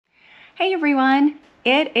Hey everyone,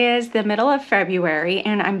 it is the middle of February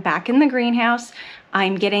and I'm back in the greenhouse.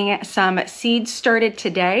 I'm getting some seeds started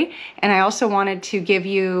today, and I also wanted to give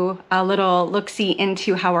you a little look-see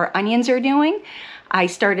into how our onions are doing. I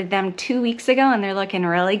started them 2 weeks ago and they're looking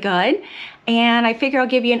really good. And I figure I'll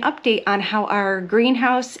give you an update on how our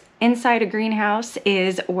greenhouse inside a greenhouse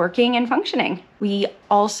is working and functioning. We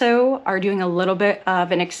also are doing a little bit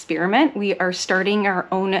of an experiment. We are starting our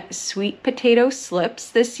own sweet potato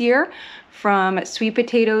slips this year from sweet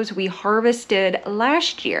potatoes we harvested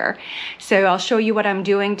last year. So I'll show you what I'm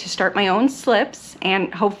doing to start my own slips,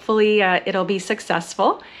 and hopefully it'll be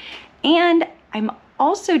successful. And I'm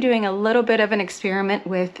also doing a little bit of an experiment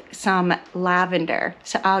with some lavender.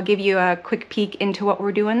 So I'll give you a quick peek into what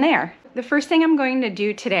we're doing there. The first thing I'm going to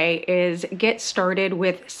do today is get started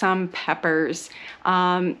with some peppers.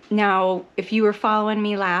 Now, if you were following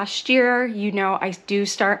me last year, you know I do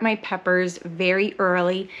start my peppers very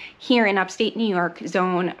early here in upstate New York,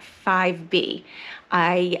 zone 5B.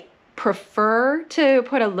 I prefer to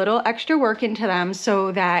put a little extra work into them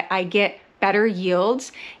so that I get better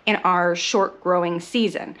yields in our short growing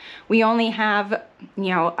season. We only have,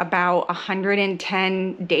 about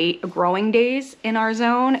 110 growing days in our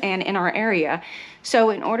zone and in our area. So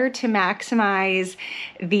in order to maximize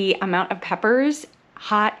the amount of peppers,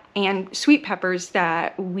 hot and sweet peppers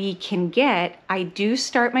that we can get, I do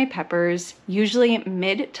start my peppers usually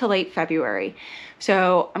mid to late February.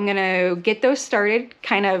 So I'm gonna get those started,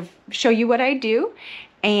 kind of show you what I do,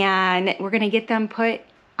 and we're gonna get them put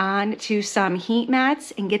onto some heat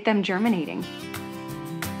mats and get them germinating.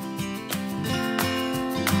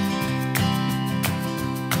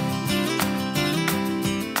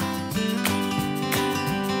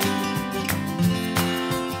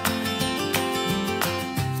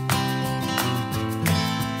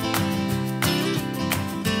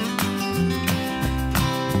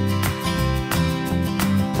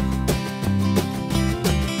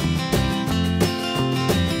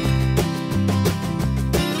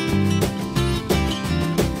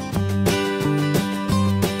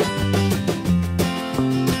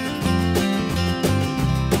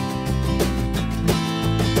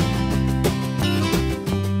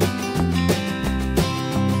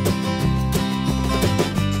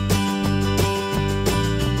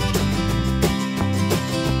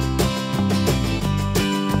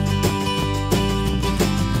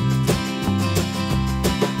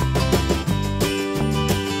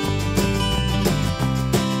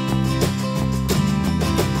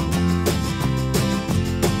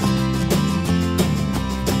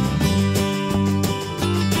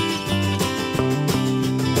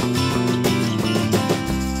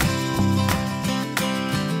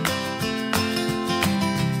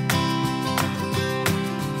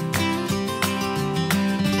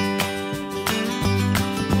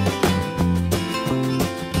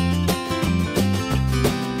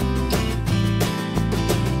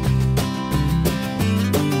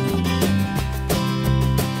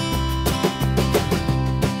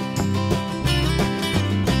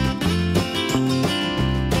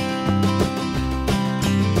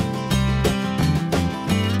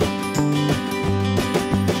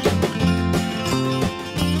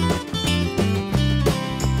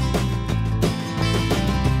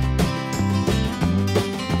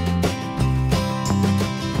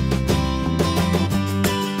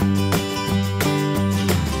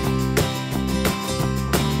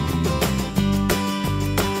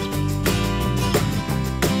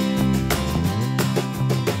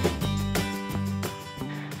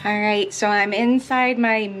 All right, so I'm inside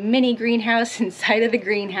my mini greenhouse, inside of the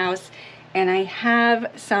greenhouse, and I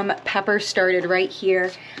have some peppers started right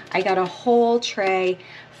here. I got a whole tray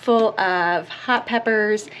full of hot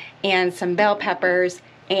peppers and some bell peppers,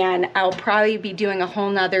 and I'll probably be doing a whole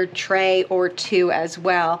nother tray or two as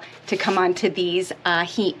well to come onto these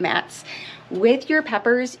heat mats. With your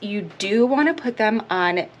peppers, you do want to put them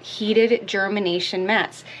on heated germination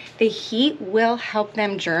mats. The heat will help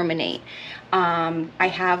them germinate. I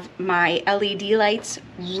have my LED lights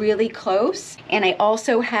really close, and I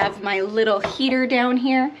also have my little heater down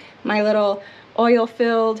here, my little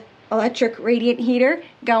oil-filled electric radiant heater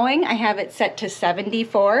going. I have it set to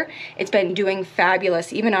 74. It's been doing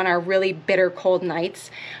fabulous, even on our really bitter cold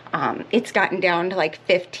nights. It's gotten down to like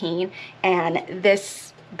 15, and this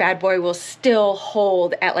bad boy will still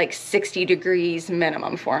hold at like 60 degrees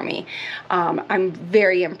minimum for me. I'm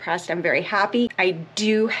very impressed. I'm very happy. I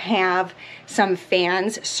do have some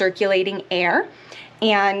fans circulating air,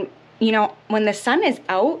 and when the sun is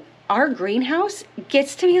out, our greenhouse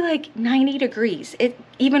gets to be like 90 degrees,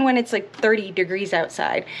 even when it's like 30 degrees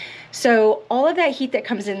outside. So all of that heat that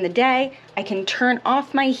comes in the day, I can turn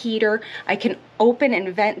off my heater, I can open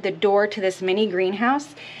and vent the door to this mini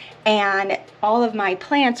greenhouse, and all of my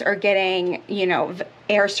plants are getting, you know,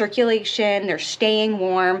 air circulation, they're staying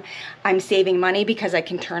warm. I'm saving money because I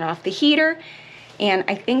can turn off the heater. And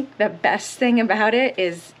I think the best thing about it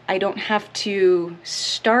is I don't have to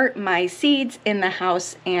start my seeds in the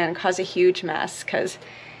house and cause a huge mess, because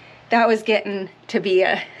that was getting to be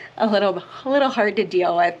a little hard to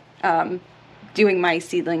deal with, doing my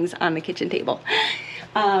seedlings on the kitchen table.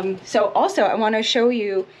 So also I want to show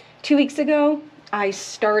you, 2 weeks ago I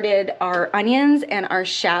started our onions and our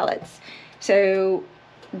shallots. So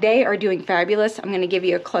they are doing fabulous. I'm going to give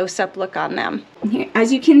you a close-up look on them.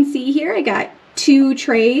 As you can see here, I got 2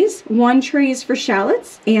 trays. One tray is for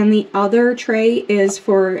shallots and the other tray is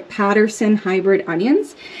for Patterson hybrid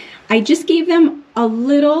onions. I just gave them a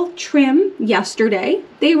little trim yesterday.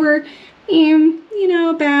 They were, you know,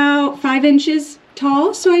 about 5 inches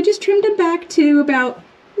tall. So I just trimmed them back to about,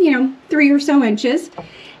 3 or so inches.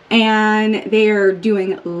 And they are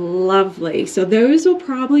doing lovely. So those will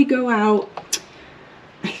probably go out,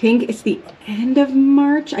 I think it's the end of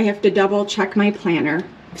March. I have to double check my planner.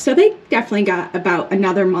 So they definitely got about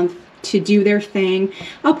another month to do their thing.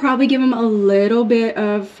 I'll probably give them a little bit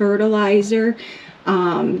of fertilizer,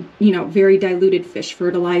 very diluted fish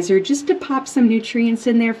fertilizer, just to pop some nutrients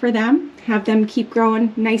in there for them, have them keep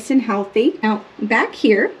growing nice and healthy. Now back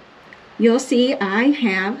here, you'll see I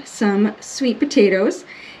have some sweet potatoes,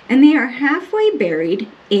 and they are halfway buried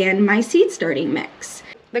in my seed starting mix.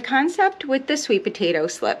 The concept with the sweet potato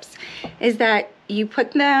slips is that you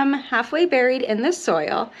put them halfway buried in the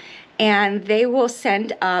soil, and they will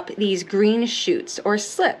send up these green shoots or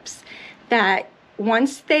slips that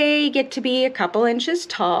once they get to be a couple inches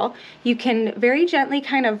tall, you can very gently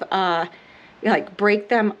kind of break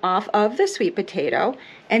them off of the sweet potato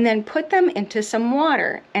and then put them into some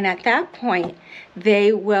water. And at that point,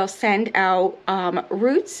 they will send out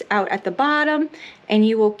roots out at the bottom, and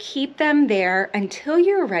you will keep them there until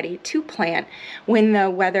you're ready to plant when the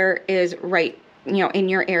weather is right, in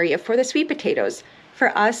your area for the sweet potatoes.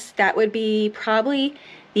 For us, that would be probably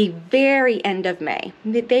the very end of May.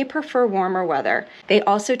 They prefer warmer weather. They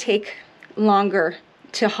also take longer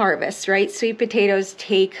to harvest, right? Sweet potatoes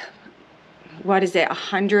take,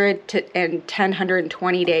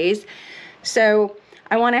 120 days. So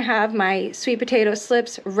I want to have my sweet potato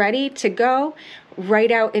slips ready to go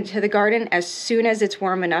right out into the garden as soon as it's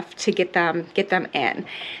warm enough to get them in.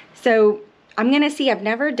 So I'm going to see, I've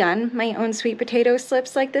never done my own sweet potato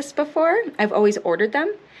slips like this before. I've always ordered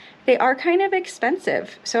them. They are kind of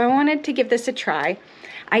expensive, so I wanted to give this a try.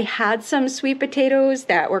 I had some sweet potatoes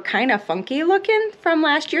that were kind of funky looking from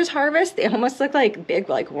last year's harvest. They almost look like big,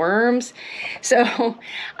 worms. So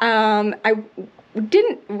I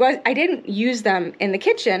didn't use them in the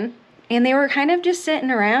kitchen, and they were kind of just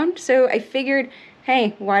sitting around. So I figured,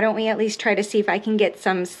 hey, why don't we at least try to see if I can get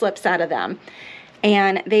some slips out of them?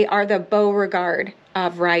 And they are the Beauregard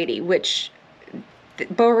variety, which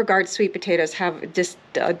Beauregard sweet potatoes have just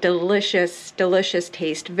a delicious, delicious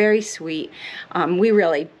taste, very sweet. We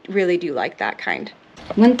really, really do like that kind.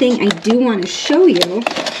 One thing I do want to show you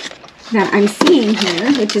that I'm seeing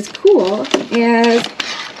here, which is cool, is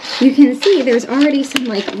you can see there's already some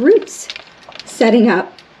roots setting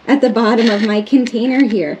up at the bottom of my container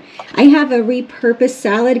here. I have a repurposed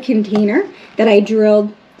salad container that I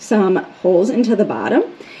drilled some holes into the bottom,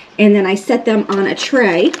 and then I set them on a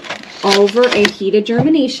tray over a heated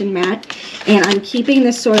germination mat, and I'm keeping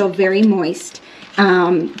the soil very moist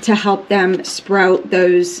to help them sprout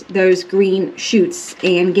those green shoots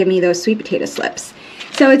and give me those sweet potato slips.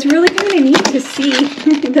 So it's really kind of neat to see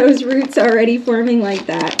those roots already forming like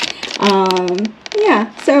that. Yeah,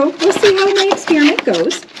 so we'll see how my experiment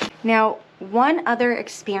goes. Now, one other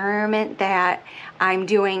experiment that I'm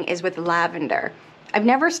doing is with lavender. I've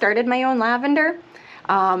never started my own lavender.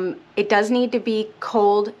 It does need to be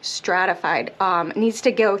cold stratified. It needs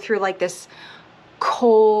to go through this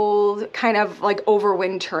cold kind of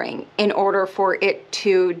overwintering in order for it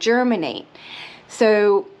to germinate.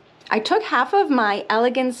 So I took half of my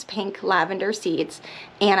Elegance Pink lavender seeds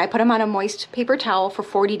and I put them on a moist paper towel for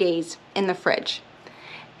 40 days in the fridge.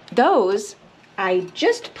 Those I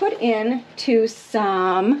just put into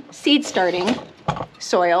some seed starting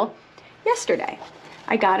soil yesterday.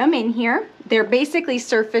 I got them in here. They're basically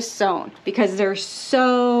surface sown because they're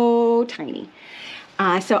so tiny.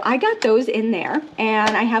 So I got those in there,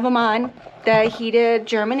 and I have them on the heated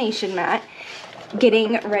germination mat.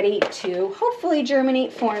 getting ready to hopefully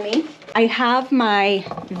germinate for me. I have my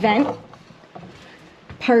vent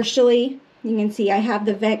partially, you can see I have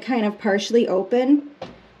the vent kind of partially open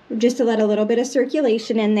just to let a little bit of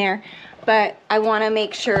circulation in there, but I want to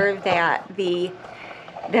make sure that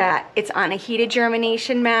it's on a heated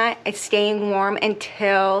germination mat. It's staying warm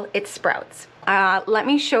until it sprouts. Let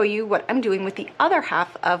me show you what I'm doing with the other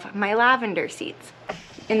half of my lavender seeds.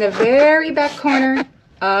 In the very back corner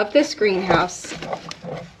of this greenhouse,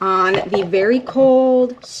 on the very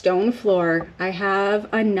cold stone floor, I have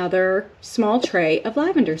another small tray of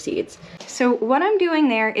lavender seeds. So what I'm doing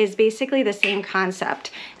there is basically the same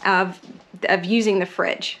concept of using the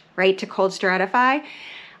fridge, right, to cold stratify.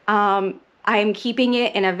 I'm keeping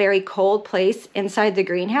it in a very cold place inside the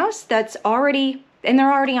greenhouse they're already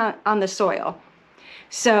on the soil.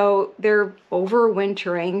 So they're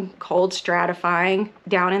overwintering, cold stratifying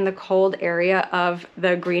down in the cold area of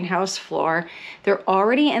the greenhouse floor. They're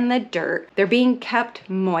already in the dirt. They're being kept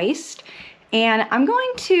moist. And I'm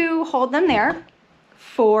going to hold them there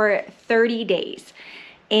for 30 days.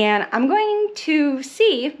 And I'm going to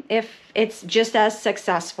see if it's just as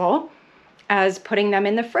successful as putting them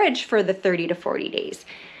in the fridge for the 30 to 40 days.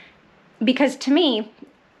 Because to me,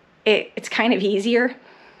 it's kind of easier.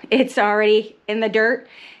 It's already in the dirt,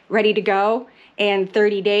 ready to go. And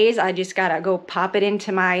 30 days, I just gotta go pop it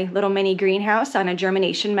into my little mini greenhouse on a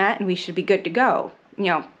germination mat and we should be good to go, you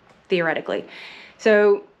know, theoretically.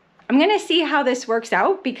 So I'm gonna see how this works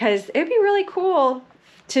out because it'd be really cool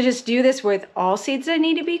to just do this with all seeds that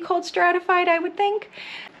need to be cold stratified, I would think.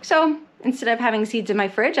 So instead of having seeds in my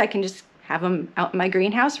fridge, I can just have them out in my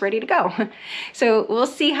greenhouse ready to go. So we'll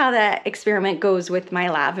see how that experiment goes with my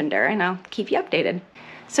lavender and I'll keep you updated.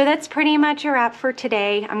 So that's pretty much a wrap for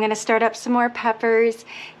today. I'm gonna start up some more peppers,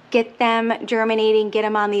 get them germinating, get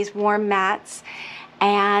them on these warm mats.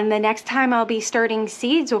 And the next time I'll be starting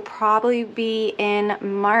seeds will probably be in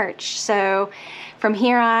March. So from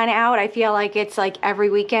here on out, I feel like it's like every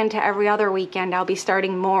weekend to every other weekend, I'll be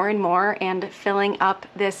starting more and more and filling up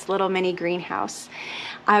this little mini greenhouse.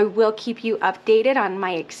 I will keep you updated on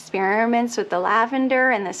my experiments with the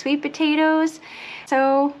lavender and the sweet potatoes.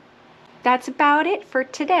 So that's about it for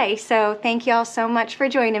today. So thank you all so much for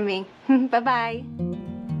joining me. Bye-bye.